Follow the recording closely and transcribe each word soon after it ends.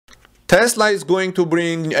Tesla is going to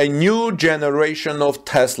bring a new generation of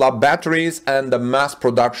Tesla batteries, and the mass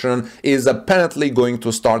production is apparently going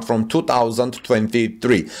to start from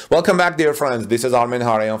 2023. Welcome back, dear friends. This is Armen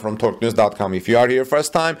Harayan from TorqueNews.com. If you are here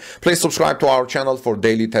first time, please subscribe to our channel for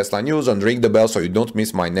daily Tesla news and ring the bell so you don't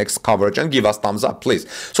miss my next coverage, and give us thumbs up, please.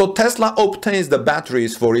 So Tesla obtains the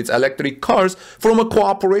batteries for its electric cars from a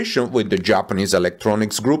cooperation with the Japanese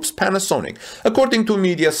electronics group's Panasonic. According to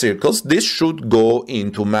media circles, this should go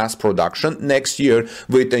into mass production next year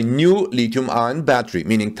with a new lithium-ion battery,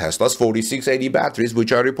 meaning Tesla's 4680 batteries,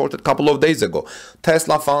 which I reported a couple of days ago.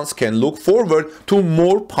 Tesla fans can look forward to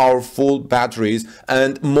more powerful batteries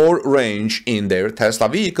and more range in their Tesla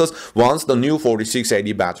vehicles once the new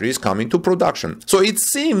 4680 batteries come into production. So it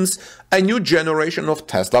seems a new generation of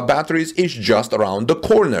Tesla batteries is just around the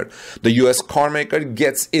corner. The US carmaker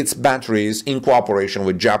gets its batteries in cooperation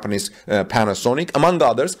with Japanese Panasonic, among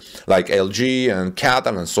others, like LG and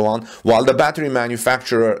CATL and so on. While the battery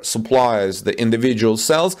manufacturer supplies the individual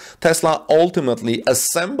cells, Tesla ultimately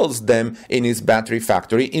assembles them in its battery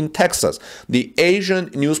factory in Texas. The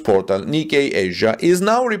Asian news portal Nikkei Asia is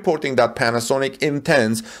now reporting that Panasonic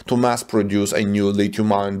intends to mass produce a new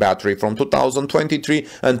lithium-ion battery from 2023,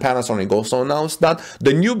 and Panasonic also announced that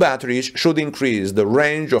the new batteries should increase the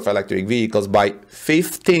range of electric vehicles by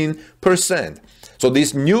 15%. So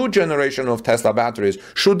this new generation of Tesla batteries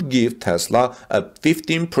should give Tesla a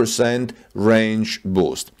 15% range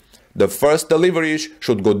boost. The first deliveries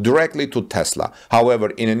should go directly to Tesla.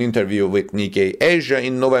 However, in an interview with Nikkei Asia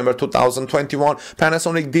in November 2021,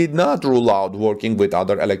 Panasonic did not rule out working with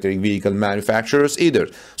other electric vehicle manufacturers either.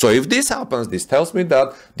 So if this happens, this tells me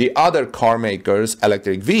that the other car makers'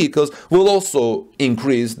 electric vehicles will also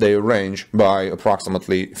increase their range by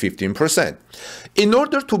approximately 15%. In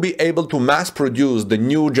order to be able to mass produce the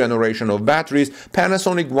new generation of batteries,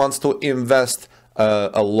 Panasonic wants to invest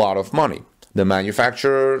a lot of money. The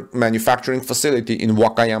manufacturing facility in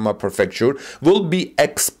Wakayama Prefecture will be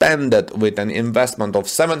expanded with an investment of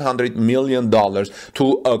 $700 million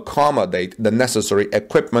to accommodate the necessary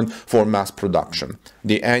equipment for mass production.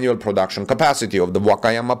 The annual production capacity of the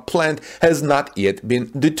Wakayama plant has not yet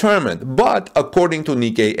been determined, but according to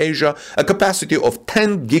Nikkei Asia, a capacity of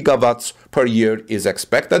 10 gigawatts per year is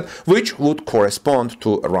expected, which would correspond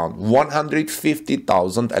to around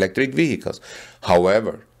 150,000 electric vehicles.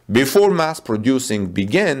 However, before mass producing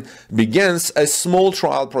begins, a small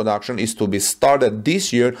trial production is to be started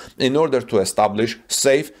this year in order to establish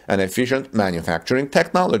safe and efficient manufacturing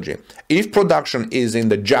technology. If production is in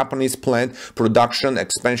the Japanese plant, production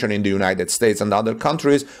expansion in the United States and other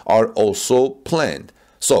countries are also planned.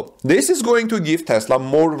 So this is going to give Tesla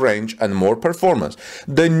more range and more performance.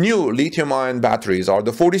 The new lithium-ion batteries are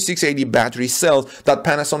the 4680 battery cells that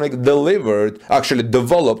Panasonic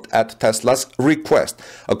developed at Tesla's request.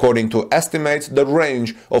 According to estimates, the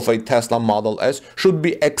range of a Tesla Model S should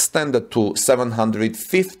be extended to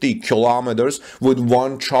 750 kilometers with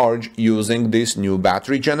one charge using this new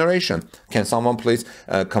battery generation. Can someone please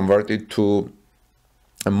convert it to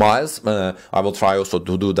miles? I will try also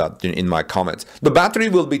to do that in my comments. The battery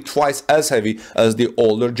will be twice as heavy as the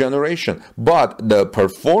older generation, but the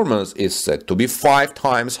performance is said to be 5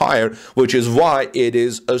 times higher, which is why it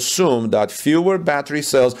is assumed that fewer battery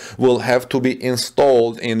cells will have to be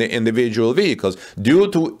installed in the individual vehicles due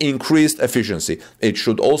to increased efficiency. It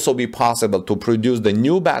should also be possible to produce the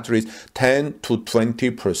new batteries 10 to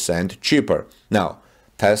 20% cheaper. Now,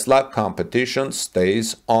 Tesla competition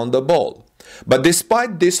stays on the ball. But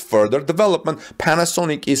despite this further development,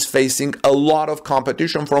 Panasonic is facing a lot of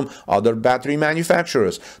competition from other battery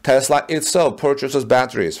manufacturers. Tesla itself purchases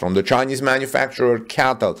batteries from the Chinese manufacturer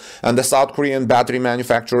CATL and the South Korean battery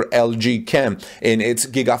manufacturer LG Chem in its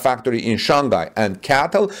gigafactory in Shanghai. And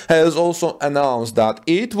CATL has also announced that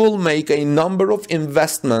it will make a number of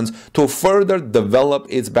investments to further develop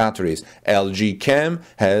its batteries. LG Chem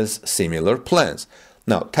has similar plans.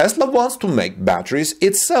 Now, Tesla wants to make batteries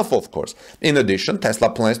itself, of course. In addition, Tesla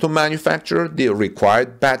plans to manufacture the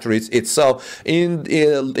required batteries itself in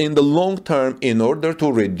the long term in order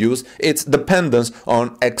to reduce its dependence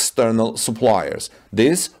on external suppliers.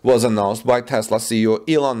 This was announced by Tesla CEO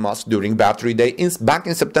Elon Musk during Battery Day back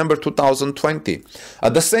in September 2020.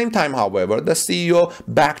 At the same time, however, the CEO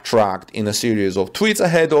backtracked in a series of tweets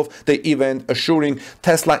ahead of the event, assuring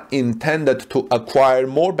Tesla intended to acquire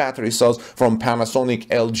more battery cells from Panasonic Panasonic,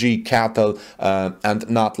 LG, Cattle, and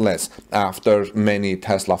not less, after many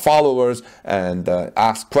Tesla followers and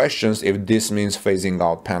asked questions if this means phasing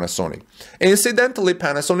out Panasonic. Incidentally,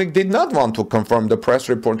 Panasonic did not want to confirm the press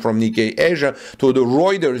report from Nikkei Asia to the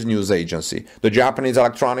Reuters news agency. The Japanese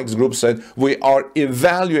electronics group said, "We are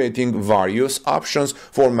evaluating various options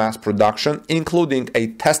for mass production, including a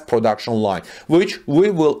test production line, which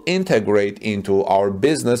we will integrate into our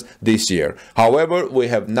business this year. However, we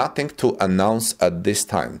have nothing to announce at this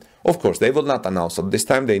time." Of course, they will not announce at this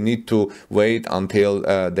time. They need to wait until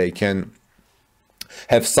they can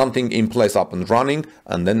have something in place up and running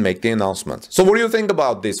and then make the announcement. So what do you think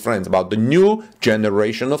about this, friends, about the new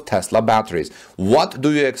generation of Tesla batteries? What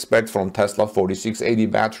do you expect from Tesla 4680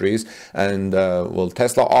 batteries? And will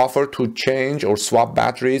Tesla offer to change or swap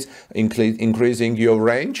batteries, increasing your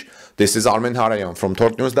range? This is Armen Harayan from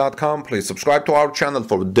TorqueNews.com. Please subscribe to our channel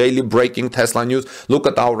for daily breaking Tesla news. Look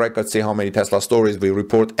at our records, see how many Tesla stories we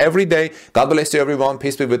report every day. God bless you, everyone.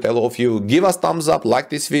 Peace be with all of you. Give us thumbs up, like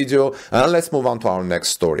this video, and let's move on to our next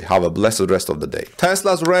story. Have a blessed rest of the day.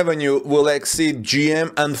 Tesla's revenue will exceed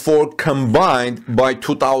GM and Ford combined by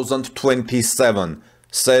 2027.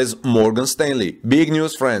 Says Morgan Stanley. Big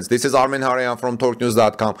news, friends. This is Armen Harayan from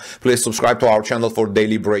TorqueNews.com. Please subscribe to our channel for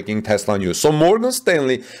daily breaking Tesla news. So Morgan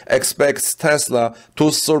Stanley expects Tesla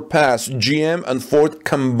to surpass GM and Ford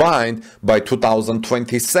combined by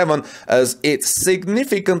 2027 as it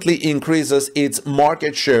significantly increases its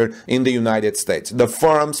market share in the United States. The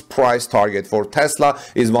firm's price target for Tesla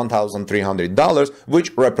is $1,300,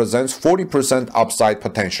 which represents 40% upside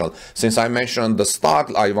potential. Since I mentioned the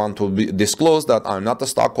stock, I want to disclose that I'm not a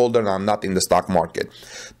stockholder and I'm not in the stock market.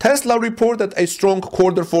 Tesla reported a strong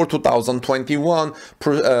quarter for 2021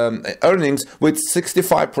 earnings with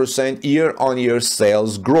 65% year-on-year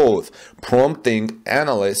sales growth, prompting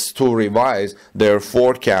analysts to revise their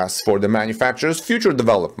forecasts for the manufacturer's future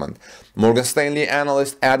development. Morgan Stanley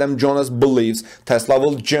analyst Adam Jonas believes Tesla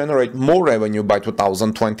will generate more revenue by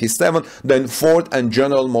 2027 than Ford and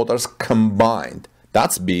General Motors combined.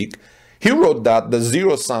 That's big. He wrote that the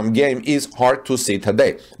zero-sum game is hard to see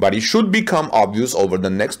today, but it should become obvious over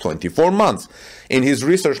the next 24 months. In his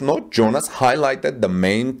research note, Jonas highlighted the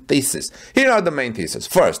main thesis. Here are the main theses.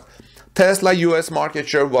 First, Tesla US market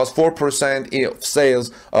share was 4% of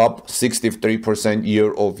sales, up 63%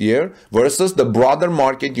 year-over-year, versus the broader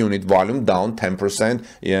market unit volume down 10%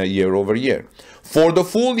 year-over-year. For the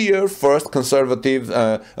full year, firm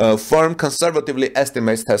conservatively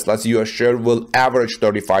estimates Tesla's US share will average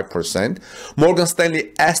 35%. Morgan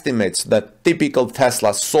Stanley estimates that typical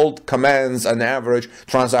Tesla sold commands an average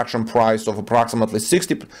transaction price of approximately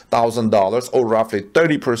 $60,000, or roughly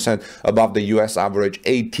 30% above the US average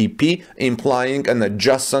ATP, implying an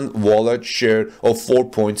adjacent wallet share of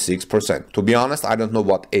 4.6%. To be honest, I don't know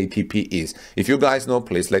what ATP is. If you guys know,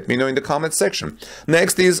 please let me know in the comment section.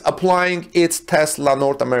 Next is applying its Tesla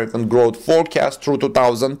North American growth forecast through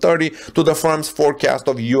 2030 to the firm's forecast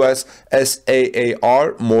of US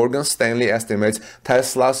SAAR. Morgan Stanley estimates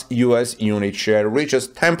Tesla's US unit share reaches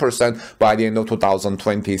 10% by the end of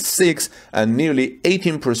 2026 and nearly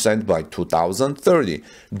 18% by 2030.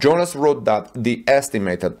 Jonas wrote that the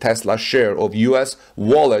estimated Tesla share of US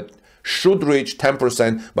wallet should reach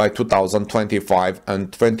 10% by 2025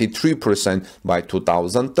 and 23% by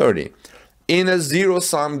 2030. In a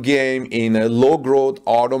zero-sum game in a low-growth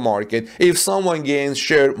auto market, if someone gains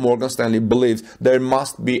share, Morgan Stanley believes there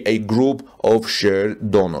must be a group of share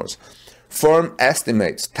donors. Firm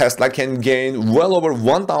estimates Tesla can gain well over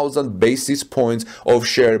 1,000 basis points of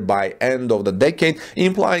share by end of the decade,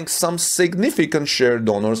 implying some significant share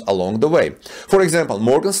donors along the way. For example,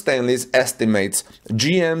 Morgan Stanley estimates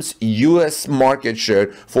GM's US market share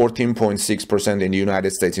 14.6% in the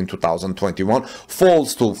United States in 2021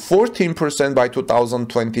 falls to 14% by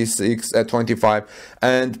 2025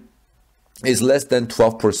 and is less than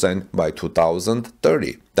 12% by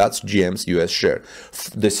 2030. That's GM's US share.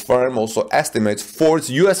 This firm also estimates Ford's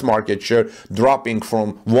US market share dropping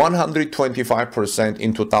from 125%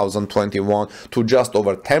 in 2021 to just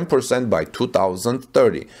over 10% by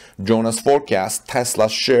 2030. Jonas forecasts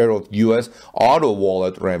Tesla's share of US auto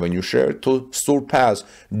wallet revenue share to surpass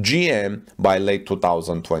GM by late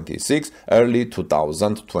 2026, early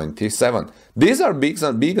 2027. These are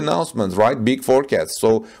big announcements, right? Big forecasts.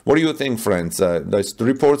 So what do you think, friends? The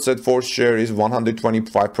report said Ford's share is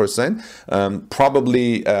 125%.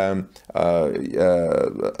 Probably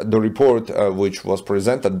the report which was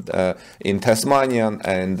presented in Tasmanian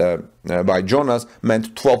and by Jonas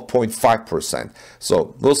meant 12.5%.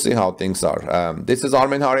 So we'll see how things are. This is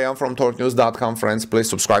Armin Harian from torquenews.com. Friends, please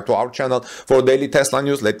subscribe to our channel for daily Tesla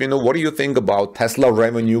news. Let me know what do you think about Tesla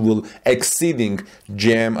revenue will exceeding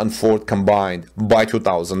GM and Ford combined by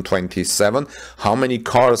 2027. How many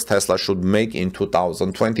cars Tesla should make in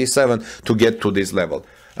 2027 to get to this level?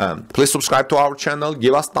 Please subscribe to our channel,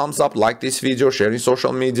 give us thumbs up, like this video, share in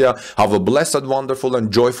social media. Have a blessed, wonderful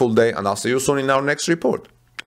and joyful day, and I'll see you soon in our next report.